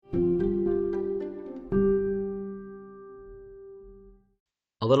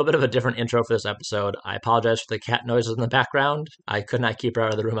little bit of a different intro for this episode. I apologize for the cat noises in the background. I could not keep her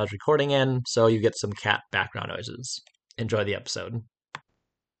out of the room I was recording in, so you get some cat background noises. Enjoy the episode.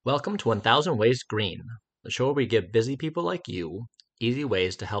 Welcome to 1000 Ways Green, the show where we give busy people like you easy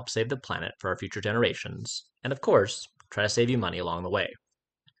ways to help save the planet for our future generations, and of course, try to save you money along the way.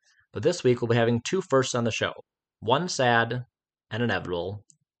 But this week we'll be having two firsts on the show, one sad and inevitable,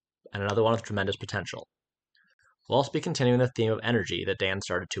 and another one with tremendous potential. We'll also be continuing the theme of energy that Dan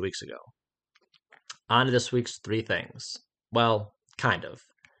started 2 weeks ago. On to this week's three things. Well, kind of.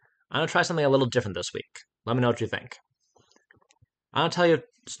 I'm going to try something a little different this week. Let me know what you think. I'm going to tell you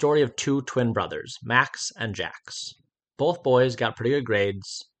a story of two twin brothers, Max and Jax. Both boys got pretty good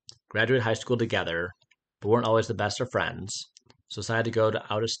grades, graduated high school together, but weren't always the best of friends, so decided to go to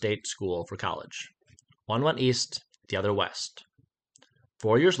out-of-state school for college. One went east, the other west.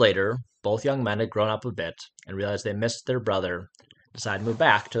 4 years later, both young men had grown up a bit and realized they missed their brother and decided to move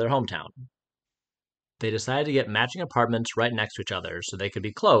back to their hometown. They decided to get matching apartments right next to each other so they could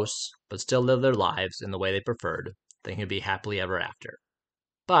be close, but still live their lives in the way they preferred, thinking it'd be happily ever after.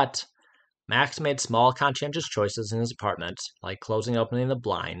 But Max made small conscientious choices in his apartment, like closing and opening the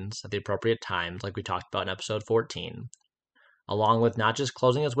blinds at the appropriate times, like we talked about in episode 14, along with not just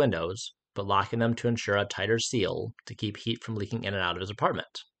closing his windows, but locking them to ensure a tighter seal to keep heat from leaking in and out of his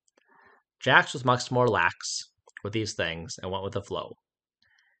apartment. Jax was much more lax with these things and went with the flow.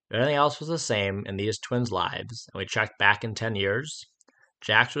 If anything else was the same in these twins' lives, and we checked back in 10 years,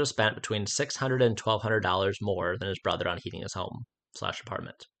 Jax would have spent between $600 and $1,200 more than his brother on heating his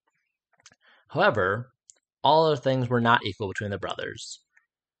home/apartment. However, all other things were not equal between the brothers,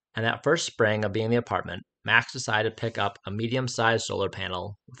 and that first spring of being in the apartment, Max decided to pick up a medium-sized solar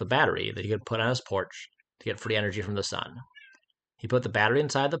panel with a battery that he could put on his porch to get free energy from the sun. He put the battery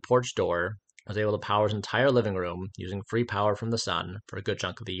inside the porch door and was able to power his entire living room using free power from the sun for a good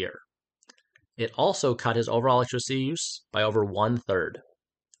chunk of the year. It also cut his overall electricity use by over 1/3.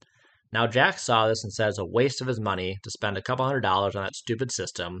 Now Jax saw this and said it's a waste of his money to spend a couple $100 on that stupid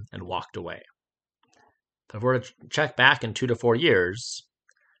system and walked away. But if we're to check back in 2 to 4 years,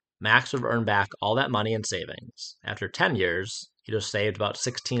 Max would have earned back all that money in savings. After 10 years, he'd have saved about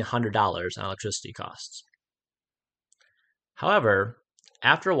 $1,600 on electricity costs. However,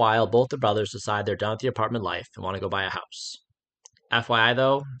 after a while, both the brothers decide they're done with the apartment life and want to go buy a house. FYI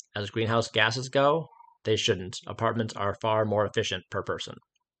though, as greenhouse gases go, they shouldn't. Apartments are far more efficient per person.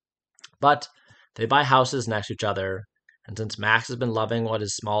 But they buy houses next to each other, and since Max has been loving what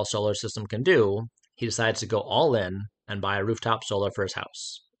his small solar system can do, he decides to go all in and buy a rooftop solar for his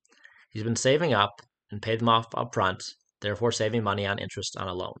house. He's been saving up and paid them off up front, therefore saving money on interest on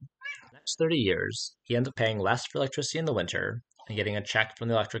a loan. For the next 30 years, he ends up paying less for electricity in the winter and getting a check from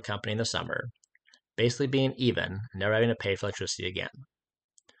the electric company in the summer, basically being even and never having to pay for electricity again.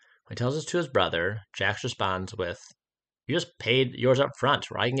 When he tells this to his brother, Jax responds with, "You just paid yours up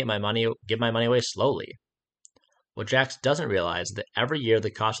front, where I can give my money away slowly." What Jax doesn't realize is that every year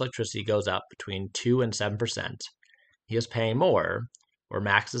the cost of electricity goes up between 2 and 7%. He is paying more, where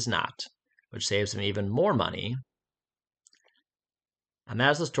Max is not, which saves him even more money. And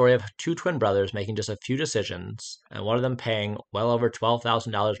that is the story of two twin brothers making just a few decisions, and one of them paying well over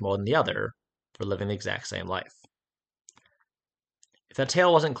 $12,000 more than the other for living the exact same life. If that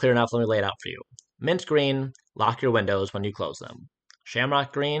tale wasn't clear enough, let me lay it out for you. Mint green, lock your windows when you close them.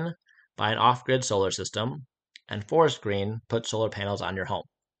 Shamrock green, buy an off-grid solar system. And forest green, put solar panels on your home.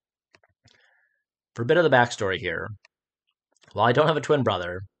 For a bit of the backstory here, while I don't have a twin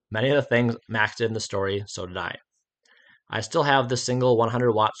brother, many of the things Max did in the story, so did I. I still have the single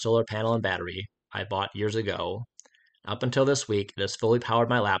 100-watt solar panel and battery I bought years ago. Up until this week, it has fully powered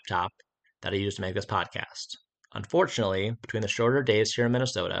my laptop that I use to make this podcast. Unfortunately, between the shorter days here in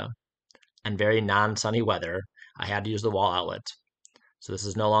Minnesota and very non-sunny weather, I had to use the wall outlet. So this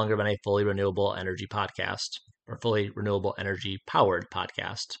has no longer been a fully renewable energy podcast, or fully renewable energy powered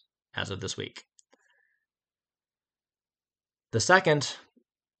podcast as of this week. The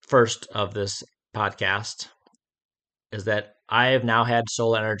first of this podcast is that I have now had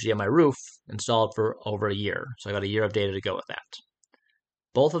solar energy on my roof installed for over a year. So I got a year of data to go with that.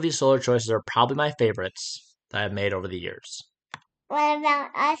 Both of these solar choices are probably my favorites that I've made over the years. What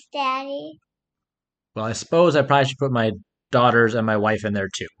about us, Daddy? Well, I suppose I probably should put my daughters and my wife in there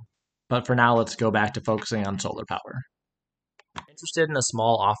too. But for now, let's go back to focusing on solar power. If you're interested in a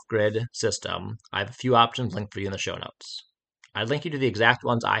small off-grid system, I have a few options linked for you in the show notes. I'd link you to the exact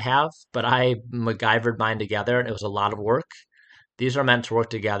ones I have, but I MacGyvered mine together and it was a lot of work. These are meant to work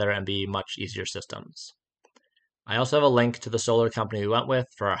together and be much easier systems. I also have a link to the solar company we went with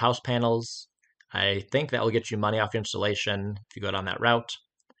for our house panels. I think that will get you money off your installation if you go down that route.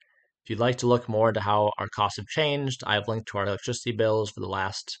 If you'd like to look more into how our costs have changed, I have linked to our electricity bills for the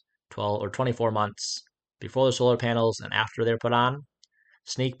last 12 or 24 months before the solar panels and after they're put on.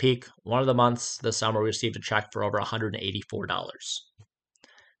 Sneak peek, one of the months this summer we received a check for over $184.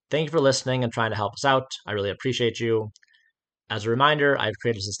 Thank you for listening and trying to help us out. I really appreciate you. As a reminder, I've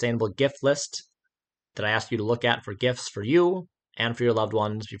created a sustainable gift list that I ask you to look at for gifts for you and for your loved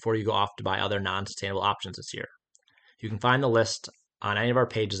ones before you go off to buy other non-sustainable options this year. You can find the list on any of our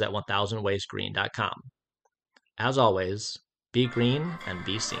pages at 1000waysgreen.com. As always, be green and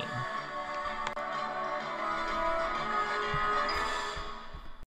be seen.